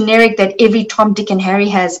 Some generic that every Tom, Dick, and Harry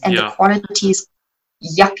has, and the quality is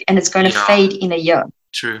yuck, and it's going to fade in a year.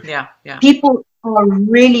 True. Yeah. People are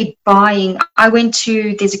really buying.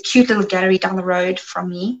 There's a cute little gallery down the road from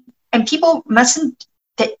me, and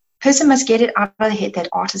that person must get it out of their head that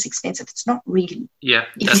art is expensive. It's not really. Yeah,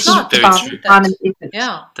 that's very true.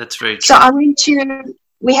 Yeah. That's very true. So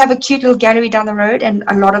we have a cute little gallery down the road, and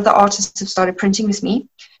a lot of the artists have started printing with me.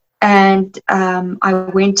 And I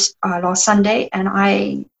went last Sunday, and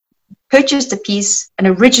I purchased an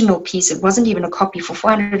original piece. It wasn't even a copy, for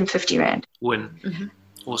 450 Rand. Win.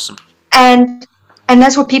 Awesome. And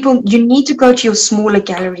that's what you need to go to your smaller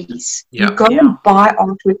galleries. Yeah. You go and buy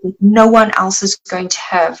artwork that no one else is going to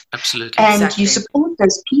have. Absolutely. And you support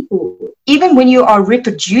those people. Even when you are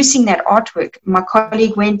reproducing that artwork, my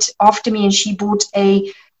colleague went after me and she bought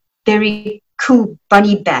a very cool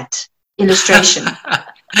bunny bat illustration.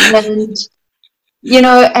 And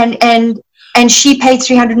and she paid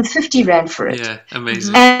 350 Rand for it. Yeah,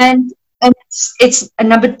 amazing. And it's a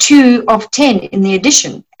number 2 of 10 in the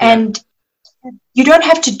edition. And you don't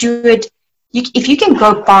have to do it. If you can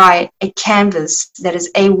go buy a canvas that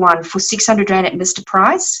is A1 for 600 Rand at Mr.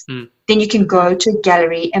 Price, then you can go to a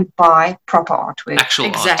gallery and buy proper artwork.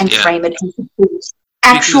 Actual art, and frame it and support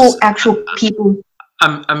actual people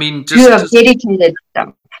who have dedicated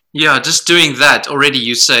them. Yeah, just doing that already,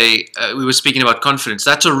 you say, we were speaking about confidence.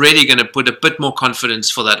 That's already going to put a bit more confidence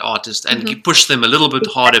for that artist and push them a little bit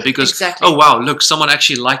harder because, oh, wow, look, someone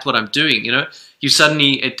actually liked what I'm doing, You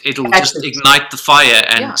suddenly, it'll just ignite the fire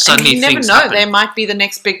and suddenly and things you never know, happen. there might be the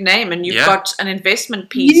next big name and you've got an investment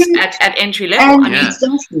piece at entry level. Never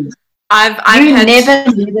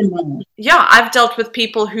know. Yeah, I've dealt with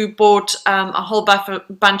people who bought a whole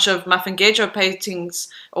bunch of Mafengejo paintings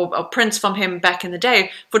or prints from him back in the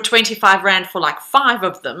day for 25 Rand for like 5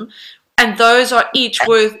 of them. And those are each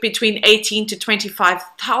worth between 18 to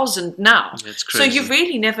 25,000 now. That's so crazy. you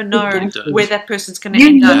really never know where that person's going to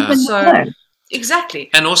end up. So exactly.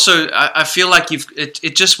 And also, I feel like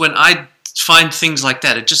it just, when I find things like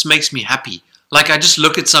that, it just makes me happy. Like I just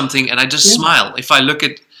look at something and I just smile. If I look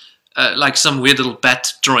at like some weird little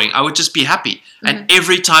bat drawing, I would just be happy. And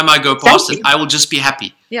every time I go past it, I will just be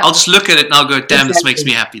happy. Yeah. I'll just look at it and I'll go, damn, this makes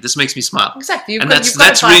me happy. This makes me smile. Exactly. And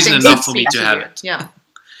that's reason enough for me to have it. Yeah.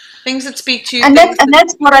 Things that speak to you. And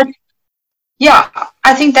that's what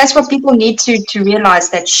I think that's what people need to realize,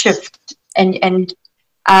 that shift. And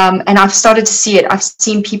I've started to see it. I've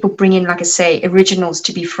seen people bring in, like I say, originals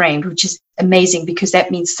to be framed, which is amazing, because that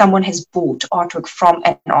means someone has bought artwork from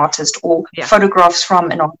an artist or photographs from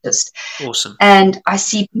an artist. Awesome. And I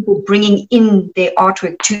see people bringing in their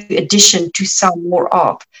artwork to edition to sell more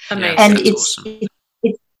of. Amazing. And awesome.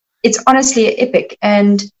 it's honestly epic.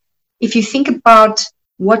 And if you think about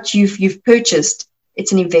what you've purchased,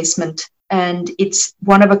 it's an investment, and it's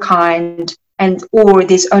one of a kind. Or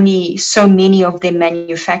there's only so many of them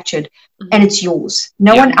manufactured, and it's yours.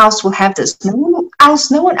 No one else will have this. No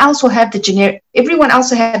one else will have the generic. Everyone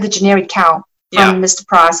else will have the generic cow from Mr.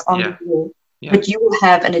 Price on the wall, but you will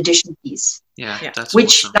have an edition piece. Yeah. That's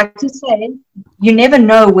which, awesome. like you say, you never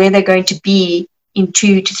know where they're going to be in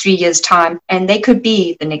 2 to 3 years' time, and they could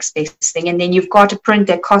be the next best thing. And then you've got a print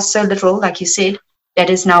that costs so little, like you said,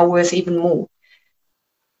 that is now worth even more.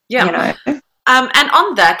 Yeah. You know. And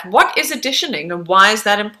on that, what is editioning, and why is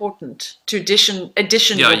that important to edition?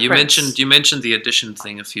 Yeah, your prints? you mentioned the edition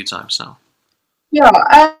thing a few times now. Yeah,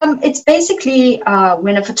 it's basically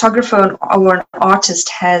when a photographer or an artist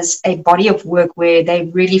has a body of work where they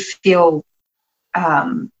really feel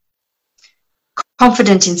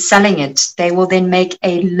confident in selling it, they will then make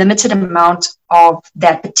a limited amount of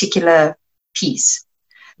that particular piece.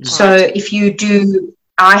 So if you do,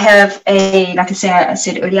 I have like I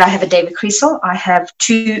said earlier, I have a David Creasel. I have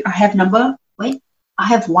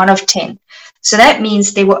one of 10. So that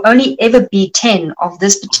means there will only ever be 10 of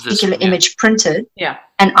this particular image printed. Yeah.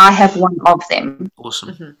 And I have one of them.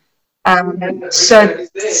 Awesome. So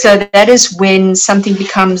that is when something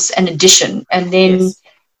becomes an edition, and then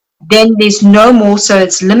there's no more, so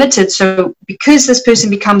it's limited. So because this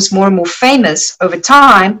person becomes more and more famous over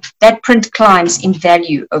time, that print climbs in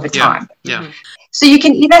value over time. Yeah. So you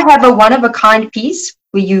can either have a one-of-a-kind piece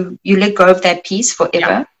where you let go of that piece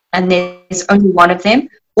forever, and there's only one of them,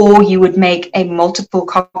 or you would make a multiple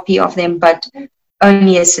copy of them, but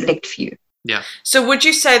only a select few. Yeah. So would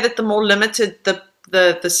you say that the more limited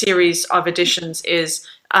the series of editions is,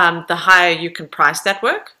 the higher you can price that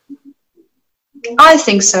work? I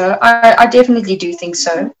think so. I definitely do think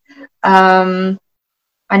so.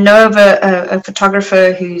 I know of a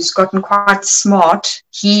photographer who's gotten quite smart.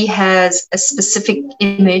 He has a specific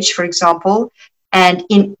image, for example, and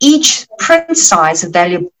in each print size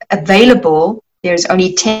available, there's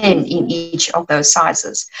only 10 in each of those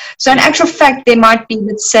sizes. So in actual fact, there might be,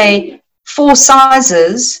 let's say, 4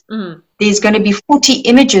 sizes. There's going to be 40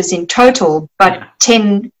 images in total, but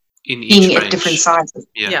 10 in being each at range. different sizes.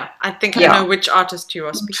 Yeah, I think I know which artist you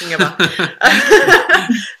are speaking about.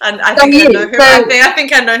 And I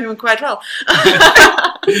think I know him quite well.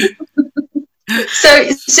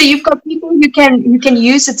 So you've got people who can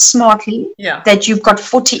use it smartly. Yeah. That you've got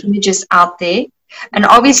 40 images out there, and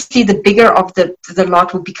obviously the bigger of the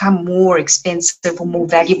lot will become more expensive or more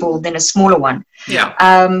valuable than a smaller one. Yeah.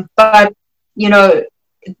 But you know,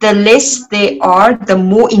 the less they are, the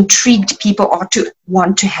more intrigued people are to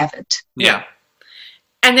want to have it. Yeah.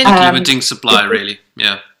 And then limiting supply, really.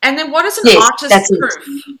 Yeah. And then what is an artist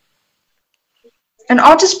proof? An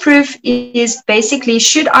artist proof is basically,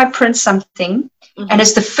 should I print something and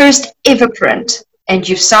it's the first ever print and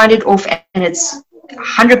you've signed it off and it's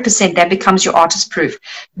 100%, that becomes your artist proof.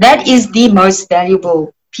 That is the most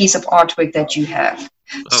valuable piece of artwork that you have.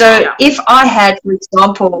 If I had, for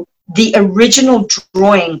example, the original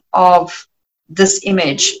drawing of this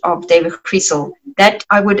image of David Creasel, that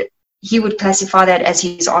he would classify that as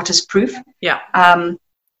his artist proof. Yeah.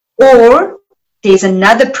 Or there's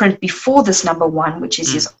another print before this number 1, which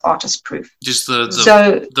is his artist proof. Just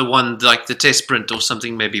the one, like the test print or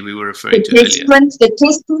something maybe we were referring to earlier. The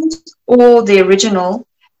test print or the original,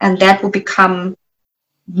 and that will become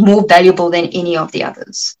more valuable than any of the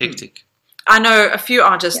others. Hectic. I know a few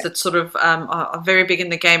artists that sort of are very big in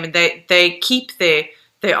the game, and they keep their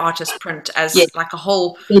artist print as like a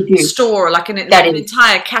whole store, like an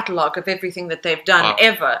entire catalogue of everything that they've done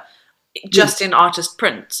ever, just in artist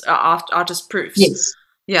prints, artist proofs. Yes.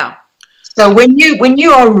 Yeah. So when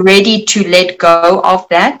you are ready to let go of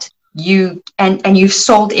that, and you've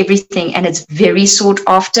sold everything, and it's very sought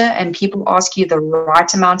after, and people ask you the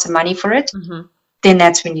right amount of money for it, then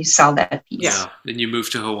that's when you sell that piece. Yeah. Then you move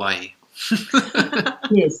to Hawaii.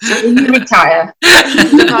 Yes, so when you retire.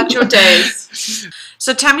 About your days.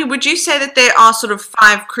 So Tammy, would you say that there are sort of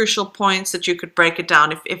 5 crucial points that you could break it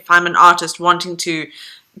down if I'm an artist wanting to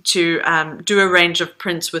do a range of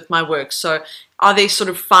prints with my work. So are there sort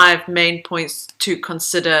of 5 main points to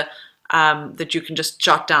consider that you can just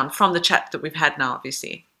jot down from the chat that we've had now,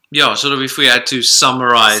 obviously? Yeah, sort of if we had to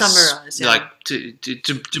summarize yeah. like to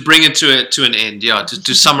bring it to an end,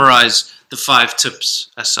 to summarize the 5 tips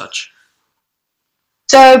as such.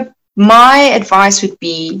 So my advice would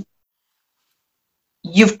be,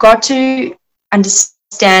 you've got to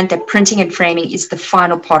understand that printing and framing is the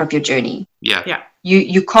final part of your journey. Yeah.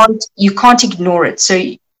 You can't ignore it. So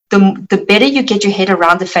the better you get your head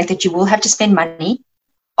around the fact that you will have to spend money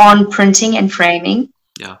on printing and framing,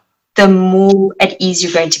 the more at ease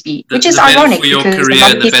you're going to be. Which is ironic for your career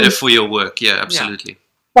and the better for your work. Yeah, absolutely.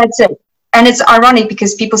 That's it. And it's ironic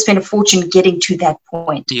because people spend a fortune getting to that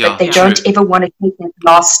point, but they don't ever want to take that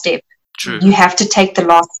last step. True. You have to take the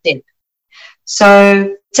last step.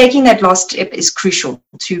 So taking that last step is crucial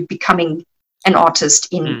to becoming an artist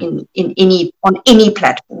on any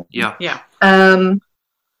platform. Yeah.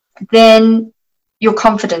 Then your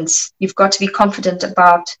confidence. You've got to be confident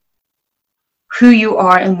about who you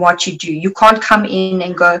are and what you do. You can't come in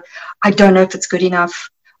and go, I don't know if it's good enough.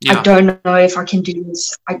 I don't know if I can do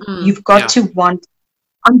this. You've got to want.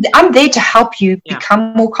 I'm there to help you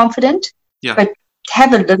become more confident, but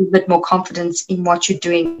have a little bit more confidence in what you're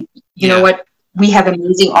doing. You know what? We have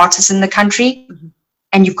amazing artists in the country,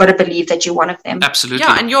 and you've got to believe that you're one of them. Absolutely.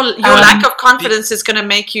 Yeah, and your lack of confidence is going to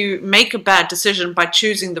make you make a bad decision by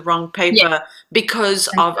choosing the wrong paper because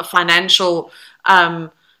of a financial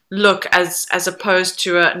look, as opposed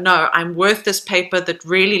to no, I'm worth this paper that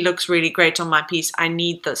really looks really great on my piece. I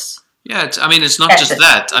need this. Yeah, it's not just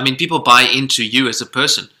that. I mean, people buy into you as a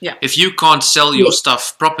person. Yeah. If you can't sell your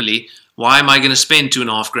stuff properly, why am I going to spend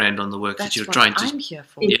 $2,500 on the work that you're trying to? I'm here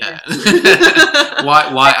for. Yeah.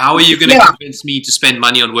 Why? How are you going to convince me to spend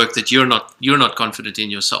money on work that you're not confident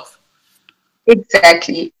in yourself?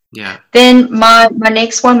 Exactly. Yeah. Then my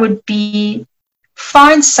next one would be,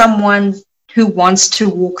 find someone who wants to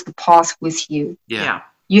walk the path with you. Yeah.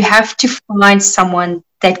 You have to find someone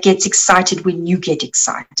that gets excited when you get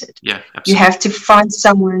excited. Yeah, absolutely. You have to find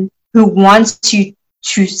someone who wants you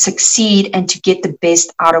to succeed and to get the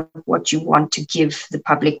best out of what you want to give the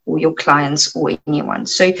public or your clients or anyone.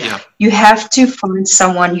 So you have to find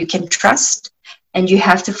someone you can trust, and you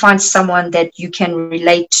have to find someone that you can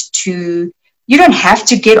relate to. You don't have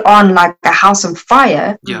to get on like a house on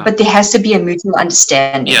fire, but there has to be a mutual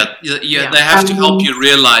understanding. Yeah. They have to help you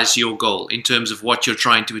realize your goal in terms of what you're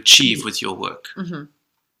trying to achieve with your work. Mm-hmm.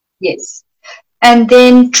 Yes. And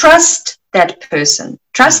then trust that person.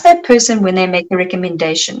 Trust that person when they make a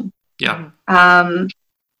recommendation. Yeah.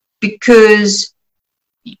 Because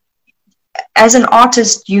as an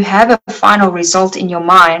artist, you have a final result in your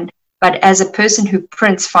mind, but as a person who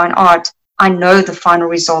prints fine art, I know the final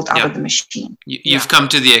result out of the machine. You've come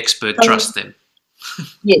to the expert. Trust them.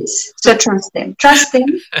 Yes. So trust them. Trust them.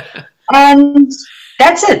 And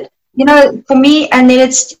that's it. You know, for me, and then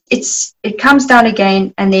it comes down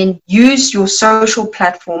again, and then use your social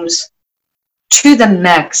platforms to the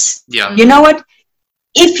max. Yeah. You know what?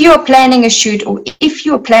 If you're planning a shoot or if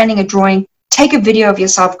you're planning a drawing, take a video of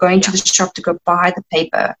yourself going to the shop to go buy the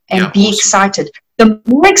paper and be excited. The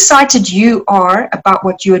more excited you are about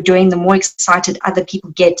what you are doing, the more excited other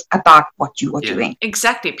people get about what you are doing.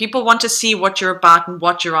 Exactly. People want to see what you're about and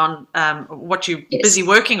what you're on, what you're busy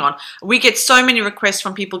working on. We get so many requests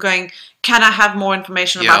from people going, can I have more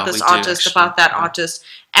information about this artist, about that artist?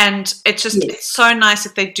 And it's just, it's so nice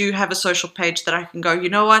if they do have a social page that I can go, you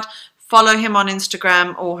know what? Follow him on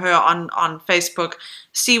Instagram or her on Facebook.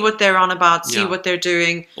 See what they're on about. See what they're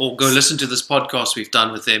doing. Or go listen to this podcast we've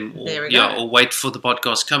done with them. Or, there we go. Or wait for the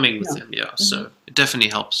podcast coming with them. Yeah. So it definitely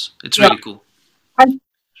helps. It's really cool.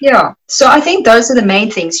 So I think those are the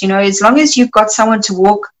main things. You know, as long as you've got someone to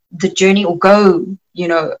walk the journey or go, you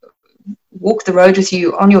know, walk the road with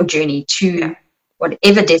you on your journey to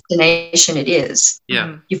whatever destination it is.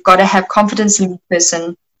 Yeah. You've got to have confidence in the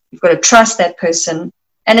person. You've got to trust that person.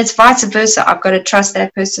 And it's vice versa. I've got to trust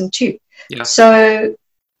that person too. Yeah. So,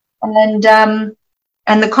 and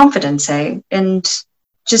the confidence, and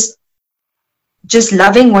just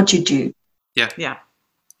loving what you do. Yeah.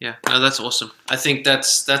 No, that's awesome. I think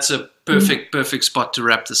that's a perfect spot to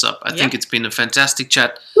wrap this up. I think it's been a fantastic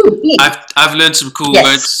chat. I've learned some cool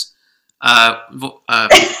words. What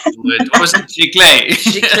was it? Giglé.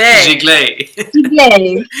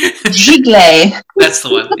 That's the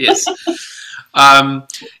one. Yes.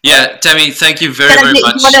 Tammy, thank you very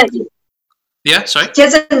much. Yeah, sorry.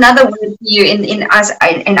 There's another word for you in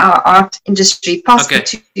our art industry.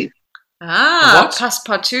 Passepartout. What?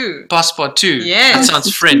 Passepartout. Passepartout. Yes. That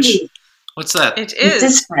sounds French. What's that? It is. It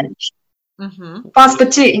is French.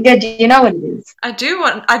 Passepartout. Inga, do you know what it is? I do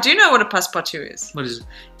know what a passepartout is. What is it?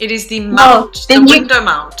 It is the mount, the window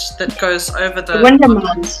mount that goes over the window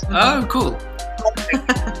mount. Oh, cool.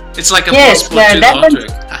 It's like a Yes, passport no, to that the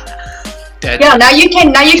artwork. Yeah, now you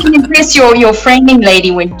can impress your framing lady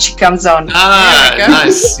when she comes on. Ah,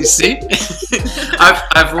 nice. You see?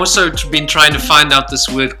 I've also been trying to find out this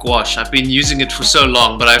word gouache. I've been using it for so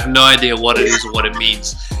long, but I have no idea what it is or what it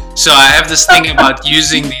means. So I have this thing about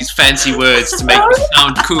using these fancy words to make me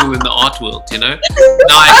sound cool in the art world, you know? Now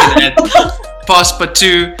I can add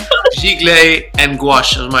passepartout, giglet, and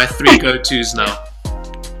gouache are my 3 go-tos now.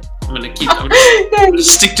 I'm gonna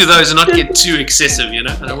stick to those and not get too excessive, you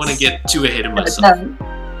know? I don't want to get too ahead of myself.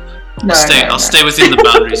 I'll stay within the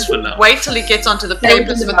boundaries for now. Wait till he gets onto the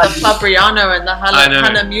papers with the Fabriano and the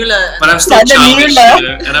Hanna Müller. But I'm still childish, you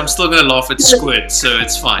know? And I'm still going to laugh at Squid, so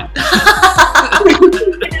it's fine.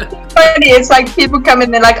 Funny, it's like people come in,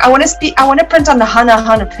 they're like, I want to print on the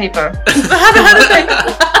Hanna paper. The Hanna paper.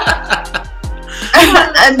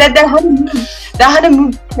 And then the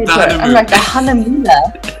Hanna paper. I'm like, the Hanna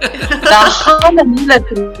Müller. The Hanna Müller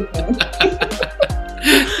paper.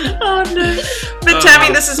 Oh no. But Tammy,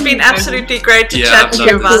 this has been absolutely great to chat to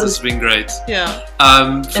you about. This has been great. Yeah.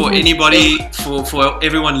 For anybody, for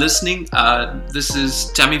everyone listening, this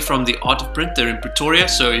is Tammy from The Art of Print. They're in Pretoria,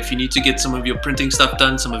 so if you need to get some of your printing stuff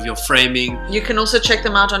done, some of your framing, you can also check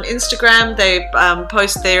them out on Instagram. They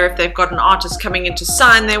post there if they've got an artist coming in to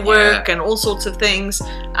sign their work and all sorts of things.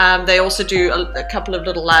 They also do a couple of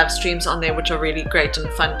little live streams on there, which are really great and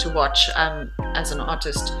fun to watch as an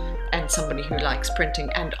artist and somebody who likes printing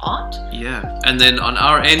and art. Yeah, and then on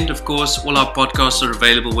our end, of course, all our podcasts are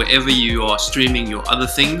available wherever you are streaming your other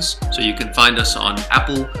things. So you can find us on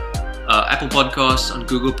Apple Podcasts, on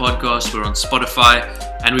Google Podcasts, we're on Spotify,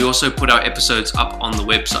 and we also put our episodes up on the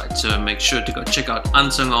website. So make sure to go check out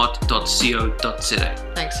unsungart.co.za.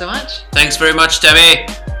 Thanks so much. Thanks very much, Tammy.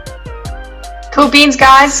 Cool beans,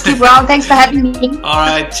 guys. Keep well. Thanks for having me. All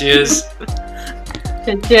right, cheers.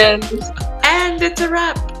 Cheers. And it's a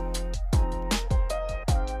wrap.